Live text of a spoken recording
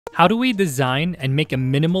How do we design and make a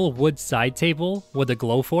minimal wood side table with a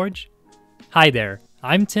Glowforge? Hi there,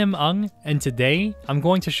 I'm Tim Ung, and today I'm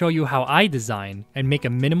going to show you how I design and make a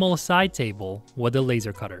minimal side table with a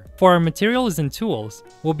laser cutter. For our materials and tools,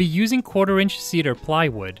 we'll be using 1/4-inch cedar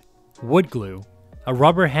plywood, wood glue, a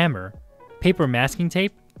rubber hammer, paper masking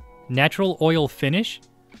tape, natural oil finish,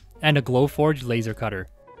 and a Glowforge laser cutter.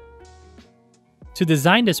 To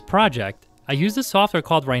design this project, I used a software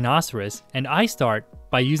called Rhinoceros, and I start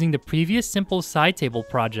by using the previous simple side table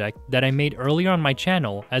project that I made earlier on my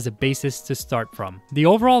channel as a basis to start from. The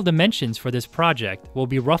overall dimensions for this project will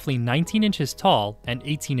be roughly 19 inches tall and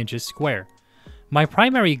 18 inches square. My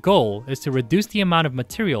primary goal is to reduce the amount of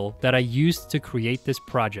material that I used to create this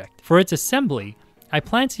project. For its assembly, I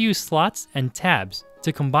plan to use slots and tabs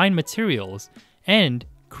to combine materials and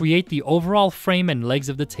create the overall frame and legs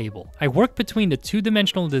of the table. I work between the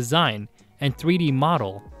two-dimensional design and 3D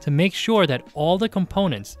model to make sure that all the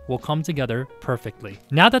components will come together perfectly.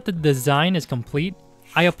 Now that the design is complete,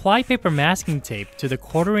 I apply paper masking tape to the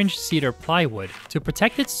 1/4-inch cedar plywood to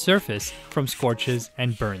protect its surface from scorches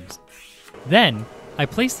and burns. Then, I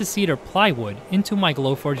place the cedar plywood into my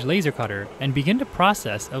Glowforge laser cutter and begin the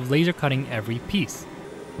process of laser cutting every piece.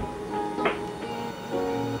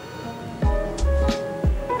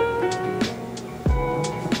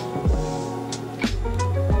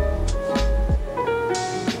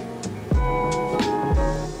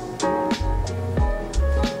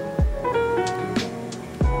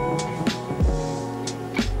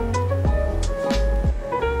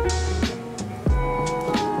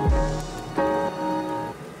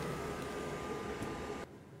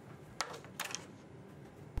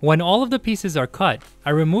 When all of the pieces are cut, I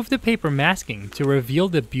remove the paper masking to reveal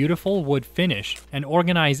the beautiful wood finish and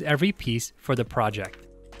organize every piece for the project.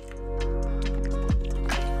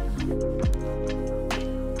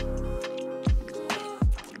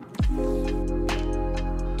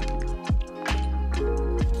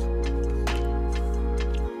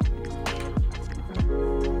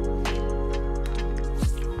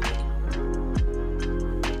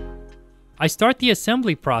 I start the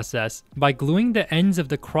assembly process by gluing the ends of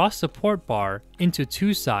the cross support bar into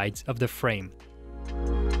two sides of the frame.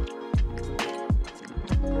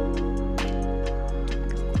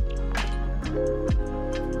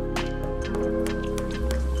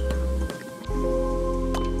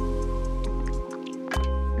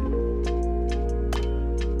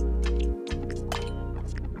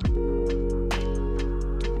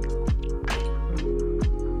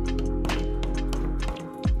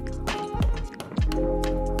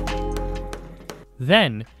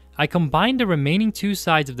 Then, I combine the remaining two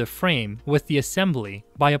sides of the frame with the assembly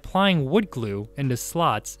by applying wood glue in the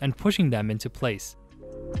slots and pushing them into place.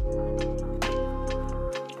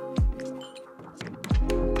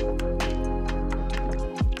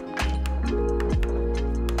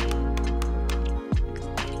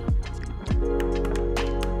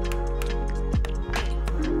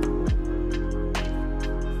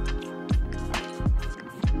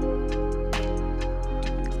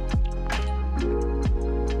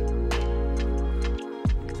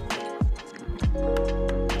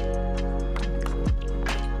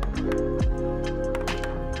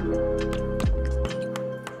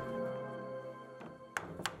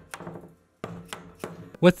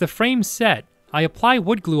 With the frame set, I apply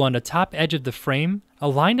wood glue on the top edge of the frame,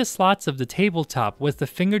 align the slots of the tabletop with the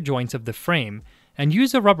finger joints of the frame, and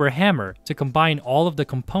use a rubber hammer to combine all of the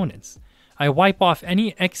components. I wipe off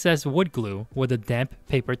any excess wood glue with a damp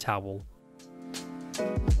paper towel.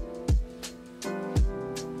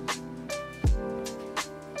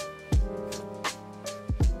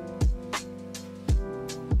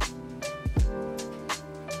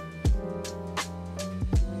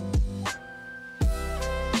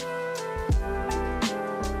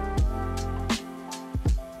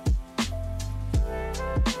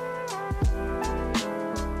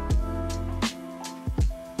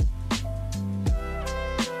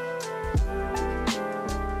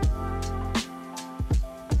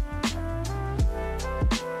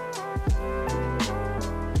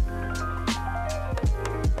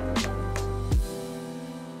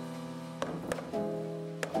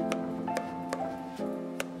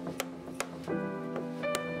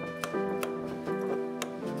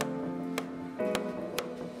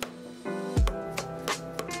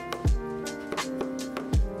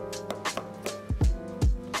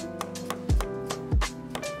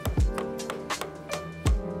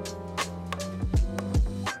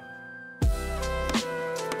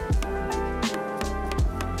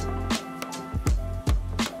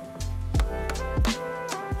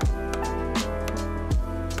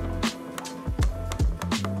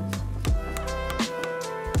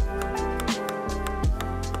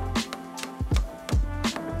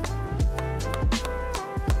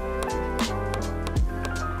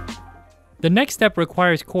 The next step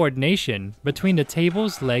requires coordination between the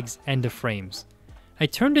table's legs and the frames. I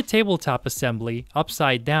turn the tabletop assembly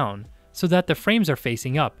upside down so that the frames are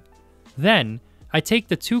facing up. Then, I take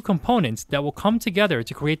the two components that will come together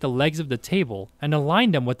to create the legs of the table and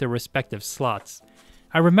align them with their respective slots.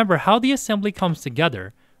 I remember how the assembly comes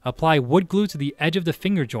together, apply wood glue to the edge of the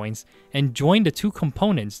finger joints, and join the two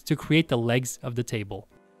components to create the legs of the table.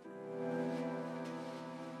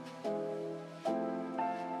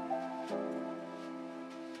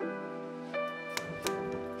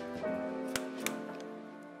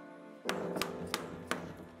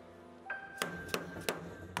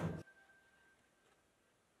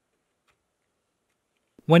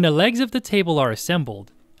 When the legs of the table are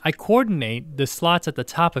assembled, I coordinate the slots at the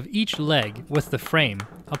top of each leg with the frame,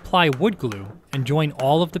 apply wood glue, and join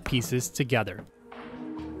all of the pieces together.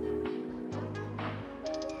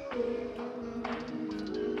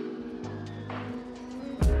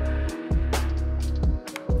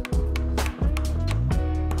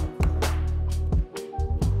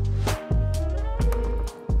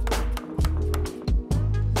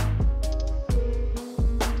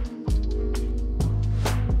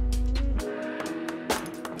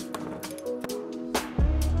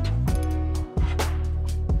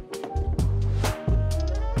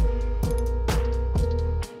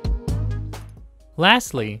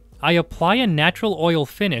 Lastly, I apply a natural oil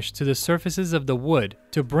finish to the surfaces of the wood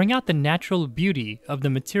to bring out the natural beauty of the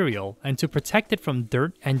material and to protect it from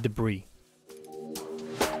dirt and debris.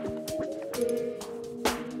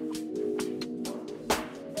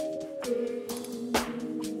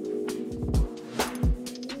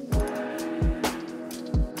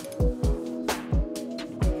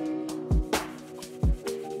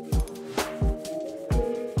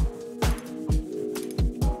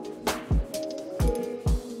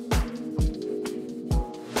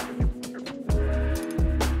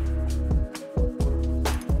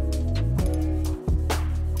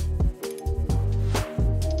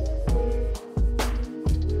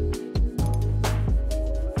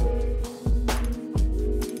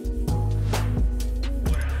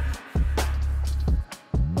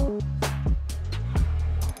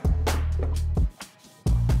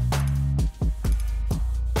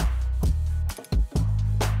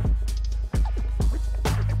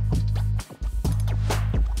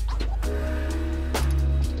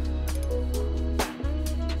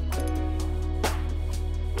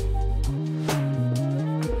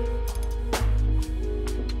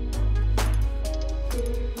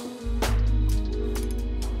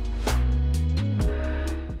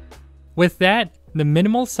 With that, the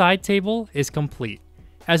minimal side table is complete.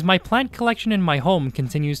 As my plant collection in my home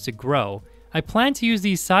continues to grow, I plan to use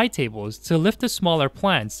these side tables to lift the smaller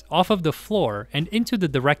plants off of the floor and into the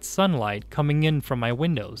direct sunlight coming in from my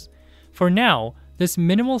windows. For now, this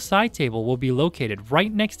minimal side table will be located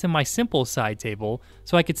right next to my simple side table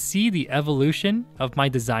so I could see the evolution of my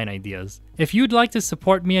design ideas. If you'd like to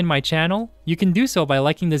support me and my channel, you can do so by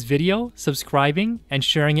liking this video, subscribing, and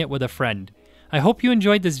sharing it with a friend. I hope you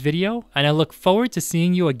enjoyed this video, and I look forward to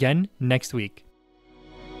seeing you again next week.